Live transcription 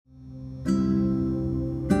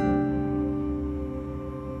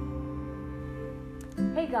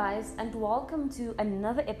guys, and welcome to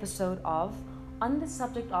another episode of On the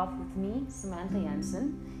Subject of with me, Samantha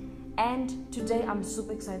Jansen. And today I'm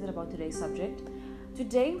super excited about today's subject.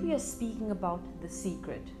 Today we are speaking about the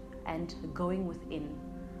secret and going within.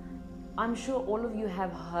 I'm sure all of you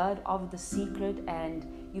have heard of the secret and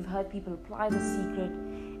you've heard people apply the secret,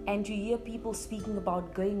 and you hear people speaking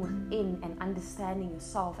about going within and understanding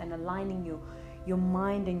yourself and aligning your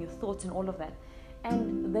mind and your thoughts and all of that.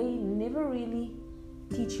 And they never really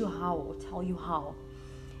teach you how or tell you how.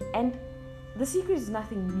 And the secret is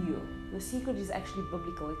nothing new. The secret is actually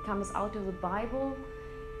biblical. It comes out of the Bible,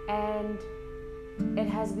 and it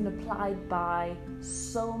has been applied by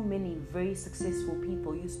so many very successful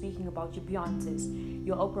people. You're speaking about your Beyoncés,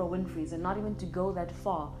 your Oprah Winfreys, and not even to go that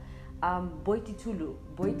far. Boity Tulu.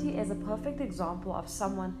 Boity is a perfect example of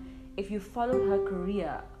someone, if you follow her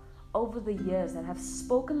career over the years, that have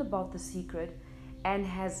spoken about the secret and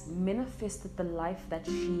has manifested the life that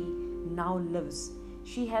she now lives.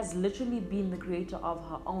 She has literally been the creator of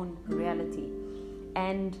her own reality.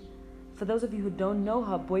 And for those of you who don't know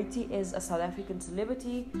her, Boity is a South African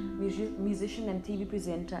celebrity, musician and TV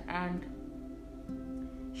presenter, and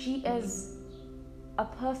she is a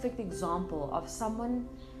perfect example of someone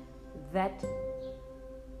that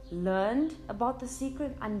learned about the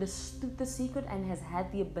secret, understood the secret, and has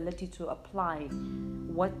had the ability to apply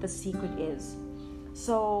what the secret is.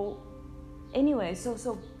 So anyway,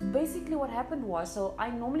 so basically what happened was, so I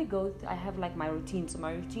normally I have like my routine. So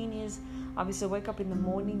my routine is, obviously I wake up in the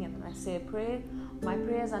morning and then I say a prayer. My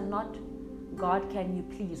prayers are not, God, can you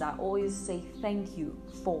please? I always say thank you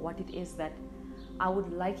for what it is that I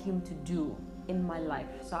would like Him to do in my life.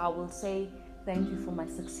 So I will say thank you for my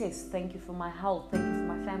success, thank you for my health, thank you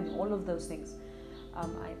for my family, all of those things.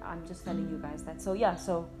 I'm just telling you guys that.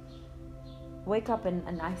 So wake up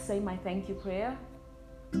and I say my thank you prayer,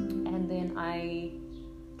 and then I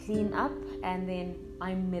clean up, and then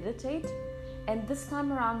I meditate. And this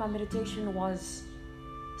time around my meditation was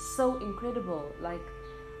so incredible. Like,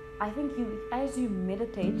 I think as you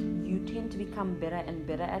meditate, you tend to become better and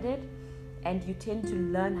better at it, and you tend to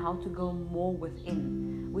learn how to go more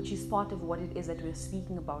within, which is part of what it is that we're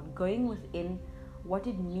speaking about. Going within, what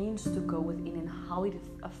it means to go within, and how it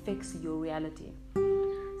affects your reality.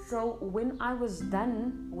 So when I was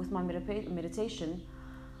done with my meditation,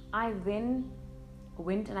 I then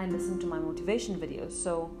went and I listened to my motivation videos.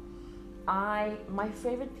 So my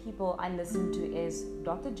favorite people I listen to is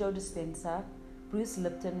Dr. Joe Dispenza, Bruce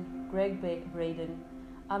Lipton, Greg Braden,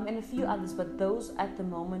 and a few others, but those at the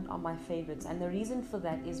moment are my favorites. And the reason for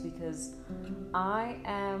that is because I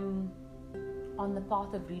am on the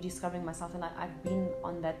path of rediscovering myself, and I've been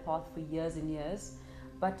on that path for years and years.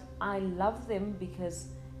 But I love them because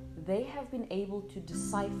they have been able to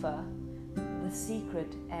decipher the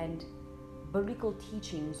secret and biblical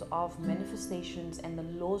teachings of manifestations and the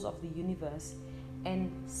laws of the universe in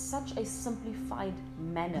such a simplified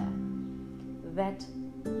manner that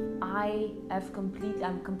I'm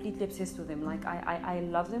completely obsessed with them. Like, I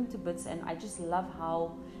love them to bits, and I just love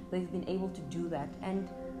how they've been able to do that. And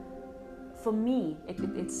for me,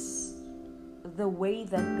 it's the way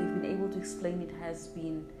that they've been able to explain it has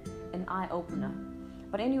been an eye-opener.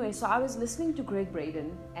 But anyway, so I was listening to Greg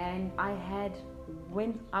Braden, and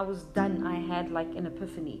when I was done, I had like an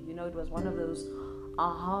epiphany. You know, it was one of those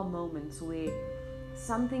aha moments where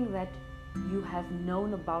something that you have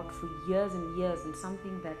known about for years and years, and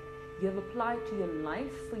something that you have applied to your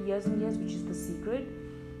life for years and years, which is the secret,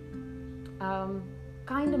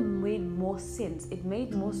 kind of made more sense. It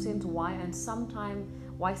made more sense why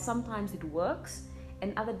sometimes it works,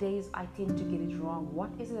 and other days I tend to get it wrong. What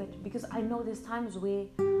is it? Because I know there's times where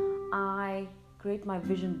I create my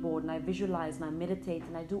vision board and I visualize and I meditate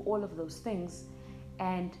and I do all of those things,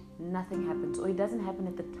 and nothing happens, or it doesn't happen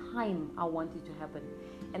at the time I want it to happen.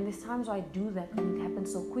 And there's times where I do that and it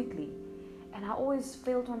happens so quickly, and I always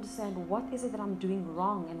fail to understand what is it that I'm doing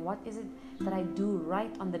wrong and what is it that I do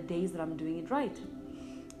right on the days that I'm doing it right.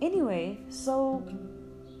 Anyway, so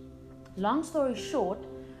long story short,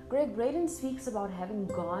 Greg Braden speaks about having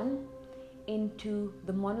gone into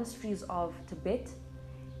the monasteries of Tibet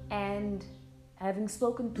and having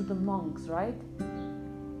spoken to the monks, right?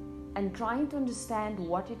 And trying to understand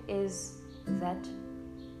what it is that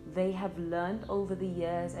they have learned over the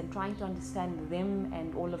years, and trying to understand them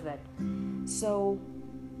and all of that. So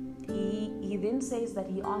he then says that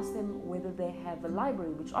he asked them whether they have a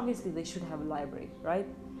library, which obviously they should have a library, right?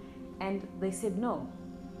 And they said no.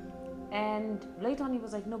 And later on he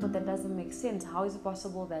was like, no, but that doesn't make sense. How is it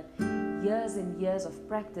possible that years and years of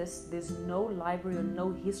practice, there's no library or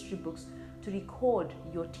no history books to record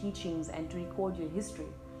your teachings and to record your history?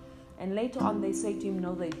 And later on they say to him,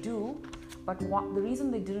 no, they do. But the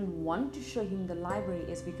reason they didn't want to show him the library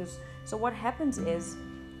is because, so what happens is,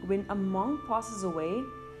 when a monk passes away,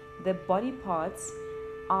 their body parts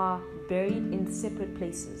are buried in separate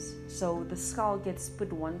places. So the skull gets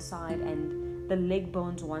put one side, and the leg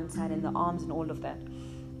bones one side, and the arms and all of that.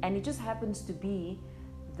 And it just happens to be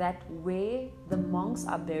that where the monks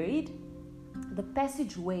are buried, the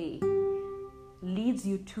passageway leads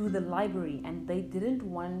you to the library, and they didn't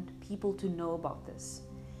want people to know about this.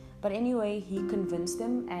 But anyway, he convinced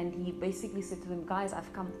them, and he basically said to them, guys,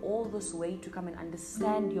 I've come all this way to come and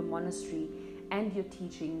understand your monastery and your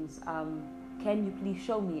teachings. Can you please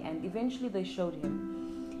show me? And eventually they showed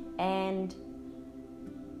him. And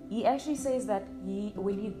he actually says that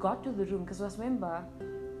when he got to the room, because remember,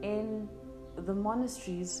 in the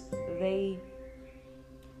monasteries, they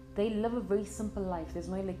live a very simple life. There's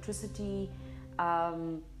no electricity,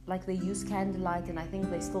 like they use candlelight, and I think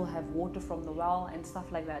they still have water from the well and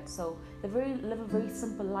stuff like that. So they live a very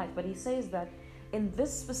simple life. But he says that in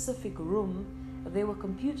this specific room, there were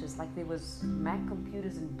computers, like there was Mac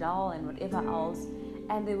computers and Dell and whatever else,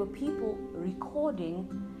 and there were people recording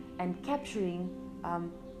and capturing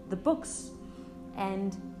the books.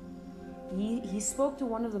 And he spoke to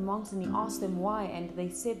one of the monks and he asked them why, and they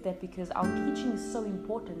said that because our teaching is so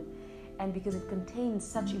important and because it contains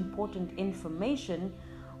such important information,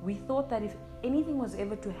 we thought that if anything was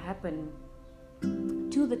ever to happen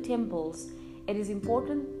to the temples, it is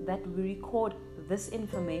important that we record this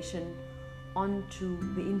information onto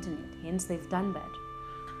the internet. Hence they've done that.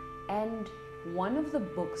 And one of the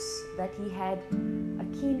books that he had a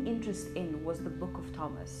keen interest in was the Book of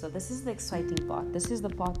Thomas. So this is the exciting part. This is the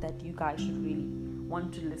part that you guys should really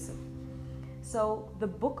want to listen. So the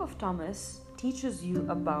Book of Thomas teaches you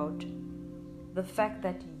about the fact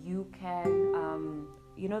that you can,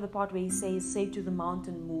 the part where he says, say to the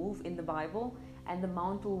mountain, move, in the Bible, and the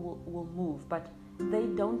mountain will move, but they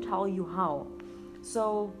don't tell you how.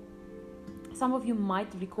 So some of you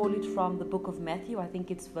might recall it from the book of Matthew. I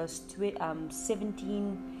think it's verse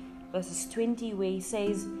 17, verses 20, where he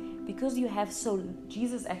says,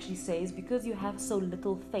 Jesus actually says, because you have so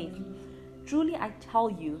little faith, truly I tell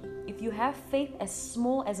you, if you have faith as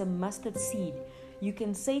small as a mustard seed, you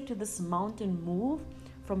can say to this mountain, move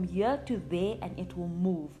from here to there, and it will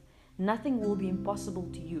move. Nothing will be impossible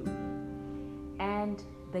to you. And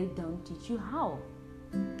they don't teach you how.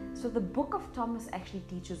 So the Book of Thomas actually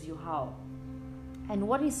teaches you how. And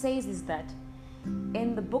what he says is that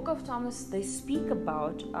in the Book of Thomas, they speak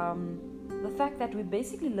about the fact that we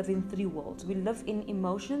basically live in three worlds. We live in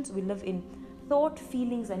emotions, we live in thought,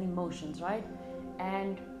 feelings, and emotions, right?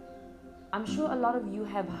 And I'm sure a lot of you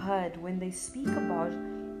have heard when they speak about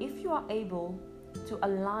if you are able to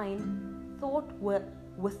align thought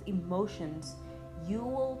with emotions, you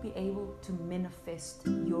will be able to manifest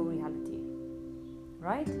your reality,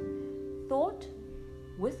 right? Thought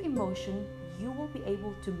with emotion, you will be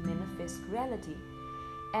able to manifest reality.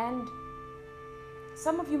 And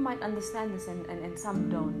some of you might understand this and some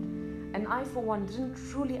don't. And I, for one, didn't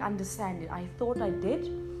truly understand it. I thought I did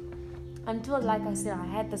until, like I said, I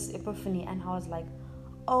had this epiphany and I was like,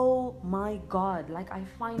 oh my God, like I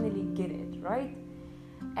finally get it, right?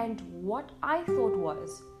 And what I thought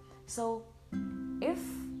was, so if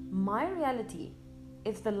my reality,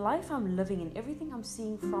 if the life I'm living in, everything I'm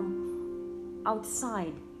seeing from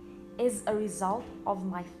outside is a result of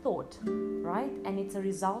my thought, right? And it's a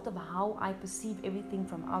result of how I perceive everything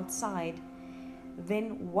from outside,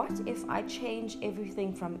 then what if I change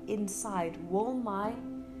everything from inside? Will my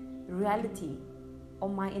reality or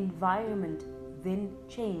my environment then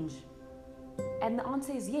change? And the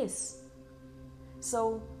answer is yes.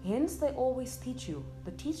 So hence they always teach you.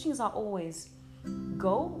 The teachings are always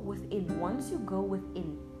go within. Once you go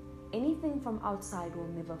within, anything from outside will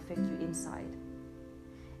never affect you inside.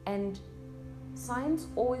 And science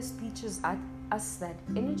always teaches us that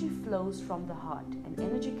energy flows from the heart and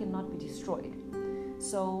energy cannot be destroyed.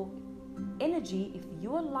 So energy, if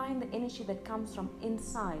you align the energy that comes from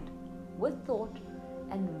inside with thought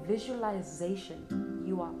and visualization,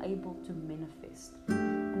 you are able to manifest.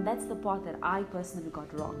 And that's the part that I personally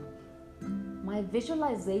got wrong. My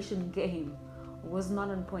visualization game was not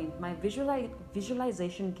on point. My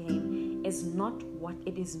visualization game is not what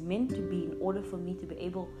it is meant to be in order for me to be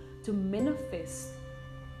able to manifest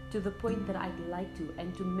to the point that I'd like to,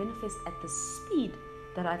 and to manifest at the speed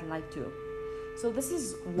that I'd like to. So this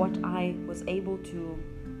is what I was able to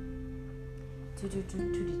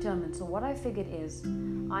determine. So what I figured is,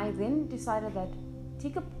 I then decided that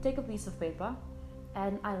take a piece of paper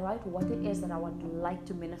and I write what it is that I would like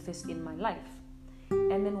to manifest in my life.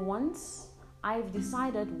 And then once I've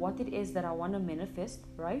decided what it is that I want to manifest,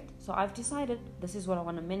 right? So I've decided this is what I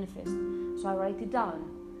want to manifest. So I write it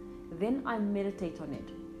down. Then I meditate on it.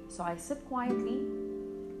 So I sit quietly.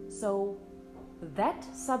 So that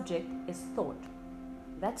subject is thought.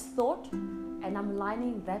 That's thought, and I'm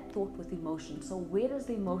lining that thought with emotion. So where does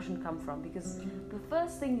the emotion come from? Because the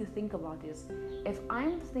first thing you think about is, if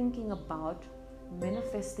I'm thinking about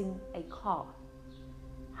manifesting a car,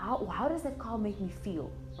 how does that car make me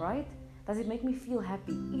feel, right? Does it make me feel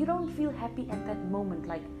happy? You don't feel happy at that moment.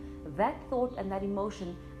 Like that thought and that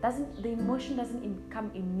emotion the emotion doesn't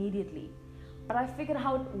come immediately. But I figured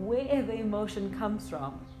out where the emotion comes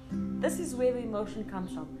from. This is where the emotion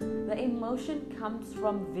comes from. The emotion comes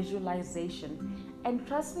from visualization. And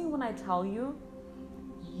trust me when I tell you,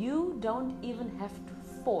 you don't even have to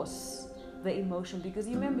force the emotion, because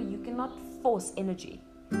you remember, you cannot force energy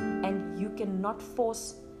and you cannot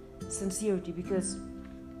force sincerity, because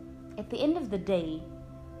at the end of the day,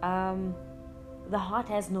 the heart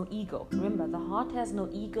has no ego. Remember, the heart has no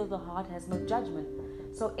ego, the heart has no judgment.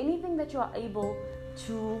 So anything that you are able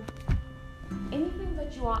to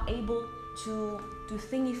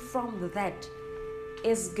thingy from that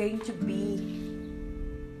is going to be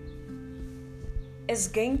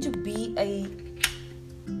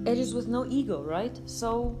it is with no ego, right?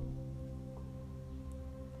 So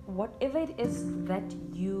whatever it is that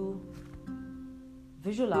you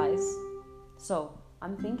visualize, so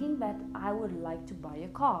I'm thinking that I would like to buy a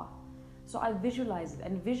car. So I visualize it,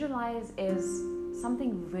 and visualize is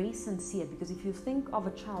something very sincere, because if you think of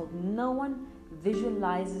a child, no one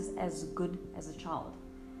visualizes as good as a child.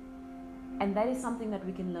 And that is something that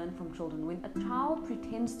we can learn from children. When a child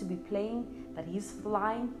pretends to be playing, that he's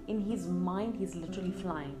flying, in his mind he's literally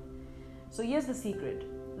flying. So here's the secret.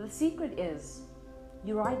 The secret is,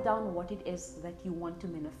 you write down what it is that you want to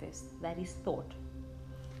manifest. That is thought.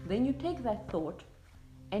 Then you take that thought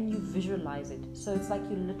and you visualize it. So it's like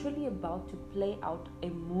you're literally about to play out a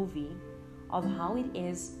movie of how it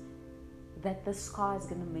is that this car is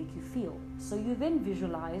going to make you feel. So you then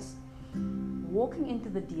visualize walking into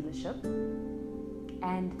the dealership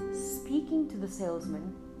and speaking to the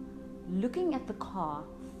salesman, looking at the car,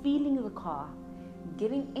 feeling the car,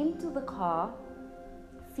 getting into the car,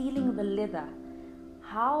 feeling the leather.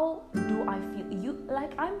 How do I feel?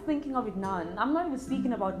 I'm thinking of it now, and I'm not even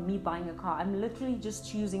speaking about me buying a car. I'm literally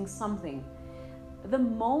just choosing something. The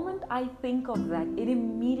moment I think of that, it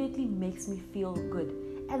immediately makes me feel good.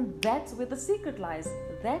 And that's where the secret lies.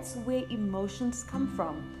 That's where emotions come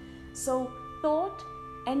from. So thought,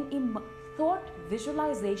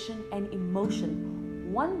 visualization, and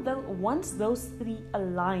emotion. Once those three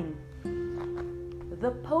align,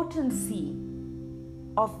 the potency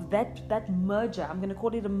of that merger, I'm going to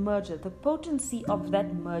call it a merger, the potency of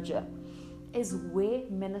that merger is where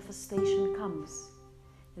manifestation comes.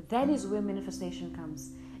 That is where manifestation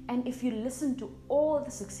comes. And if you listen to all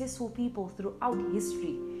the successful people throughout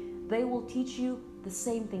history, they will teach you the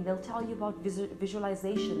same thing. They'll tell you about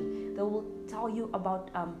visualization. They will tell you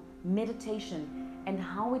about meditation, and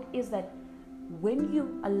how it is that when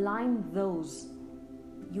you align those,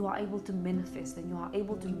 you are able to manifest, and you are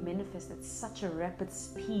able to manifest at such a rapid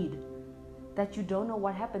speed that you don't know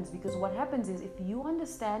what happens. Because what happens is, if you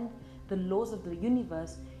understand the laws of the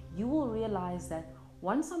universe, you will realize that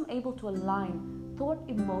once I'm able to align thought,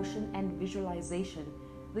 emotion, and visualization,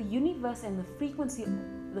 the universe and the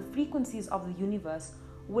frequencies of the universe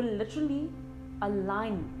will literally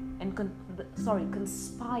align and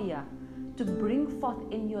conspire to bring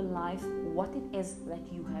forth in your life what it is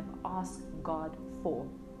that you have asked God for,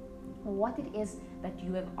 what it is that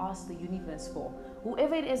you have asked the universe for,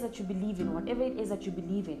 whoever it is that you believe in, whatever it is that you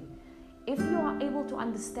believe in. If you are able to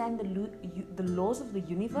understand the laws of the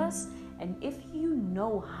universe, and if you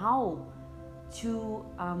know how to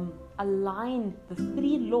align the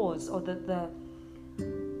three laws, or the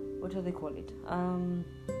what do they call it?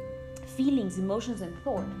 Feelings, emotions, and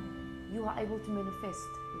thought, you are able to manifest.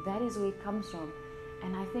 That is where it comes from.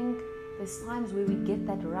 And I think there's times where we get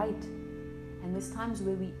that right, and there's times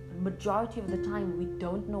where majority of the time, we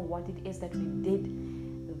don't know what it is that we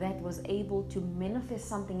did that was able to manifest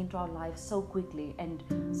something into our lives so quickly, and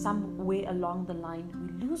somewhere along the line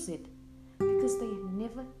we lose it, because they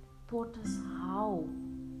never taught us how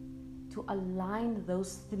to align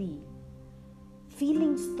those three.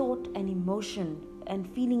 Feelings, thought, and emotion. And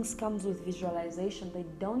feelings comes with visualization. They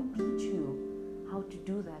don't teach you how to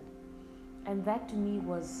do that. And that to me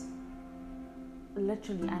was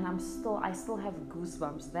literally, and I still have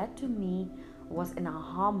goosebumps. That to me was an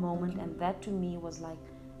aha moment, and that to me was like,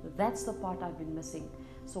 that's the part I've been missing.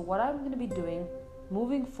 So what I'm going to be doing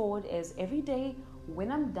moving forward is, every day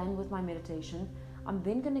when I'm done with my meditation, I'm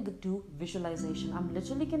then going to do visualization. I'm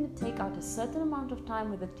literally going to take out a certain amount of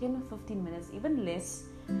time, whether 10 or 15 minutes, even less,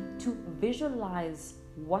 to visualize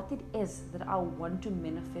what it is that I want to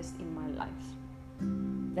manifest in my life.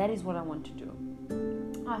 That is what I want to do.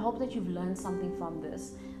 I hope that you've learned something from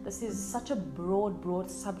this. This is such a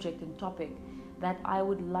broad subject and topic that I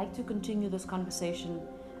would like to continue this conversation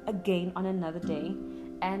again on another day.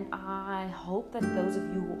 And I hope that those of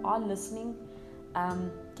you who are listening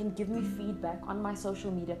can give me feedback on my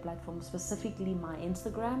social media platforms, specifically my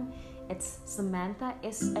Instagram. It's Samantha,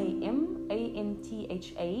 SAMANTHA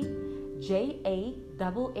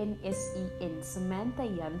JANNSEN, Samantha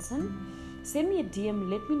Jansen. Send me a DM,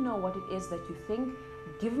 let me know what it is that you think.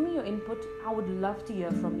 Give me your input. I would love to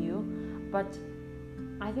hear from you. But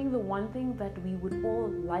I think the one thing that we would all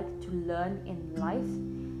like to learn in life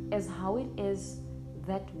is how it is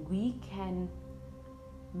that we can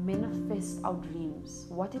manifest our dreams,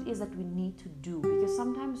 what it is that we need to do, because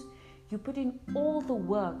sometimes you put in all the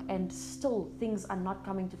work and still things are not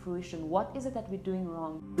coming to fruition. What is it that we're doing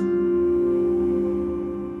wrong?